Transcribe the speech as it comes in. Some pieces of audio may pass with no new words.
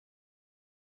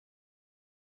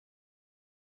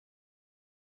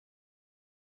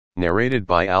Narrated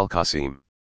by Al-Qasim.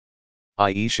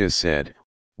 Aisha said,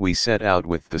 we set out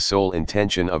with the sole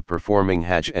intention of performing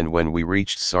Hajj, and when we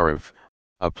reached Sarif,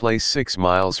 a place 6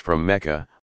 miles from Mecca,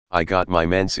 I got my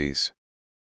menses.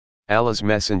 Allah's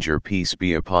Messenger peace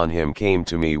be upon him came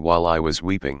to me while I was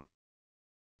weeping.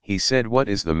 He said, what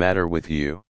is the matter with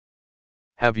you?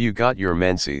 Have you got your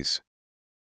menses?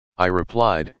 I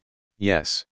replied,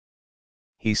 yes.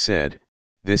 He said,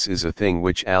 this is a thing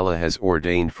which Allah has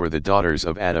ordained for the daughters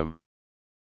of Adam.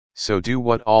 So do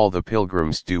what all the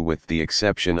pilgrims do with the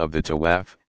exception of the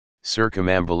tawaf,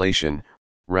 circumambulation,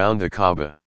 round the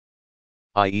Kaaba.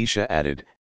 Aisha added,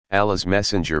 Allah's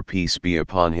Messenger peace be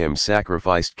upon him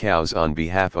sacrificed cows on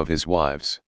behalf of his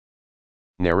wives.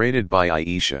 Narrated by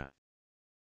Aisha.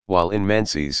 While in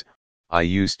menses, I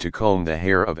used to comb the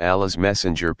hair of Allah's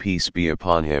Messenger peace be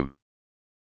upon him.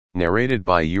 Narrated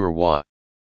by Urwa.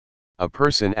 A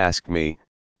person asked me,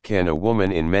 can a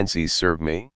woman in menses serve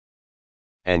me?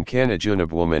 And can a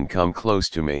junub woman come close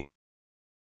to me?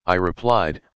 I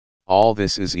replied, all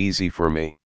this is easy for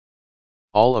me.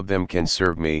 All of them can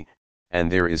serve me,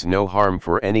 and there is no harm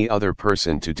for any other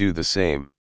person to do the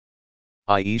same.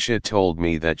 Aisha told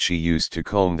me that she used to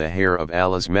comb the hair of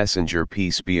Allah's Messenger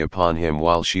peace be upon him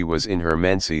while she was in her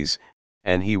menses,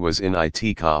 and he was in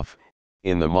itikaf,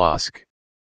 in the mosque.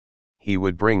 He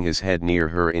would bring his head near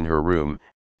her in her room,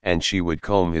 and she would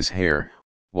comb his hair,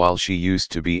 while she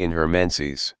used to be in her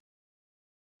menses.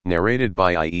 Narrated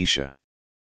by Aisha.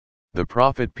 The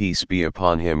Prophet peace be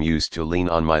upon him used to lean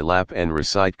on my lap and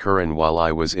recite Quran while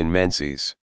I was in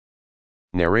menses.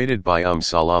 Narrated by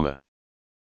Salama.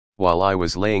 While I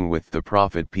was laying with the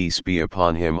Prophet peace be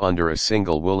upon him under a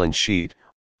single woolen sheet,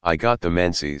 I got the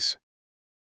menses.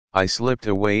 I slipped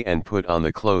away and put on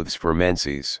the clothes for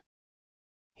menses.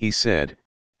 He said,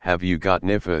 have you got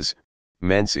nifas,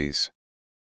 menses?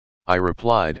 I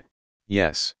replied,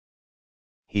 yes.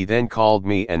 He then called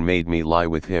me and made me lie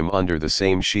with him under the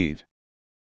same sheet.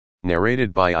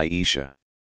 Narrated by Aisha.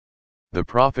 The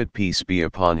Prophet peace be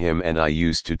upon him and I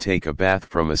used to take a bath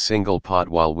from a single pot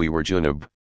while we were junub.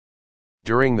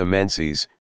 During the menses,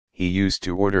 he used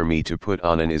to order me to put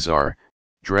on an izar,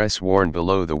 dress worn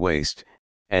below the waist,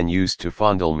 and used to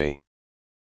fondle me.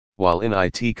 While in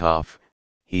itikaf,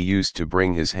 he used to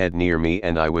bring his head near me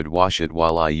and I would wash it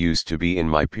while I used to be in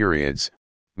my periods,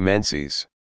 menses.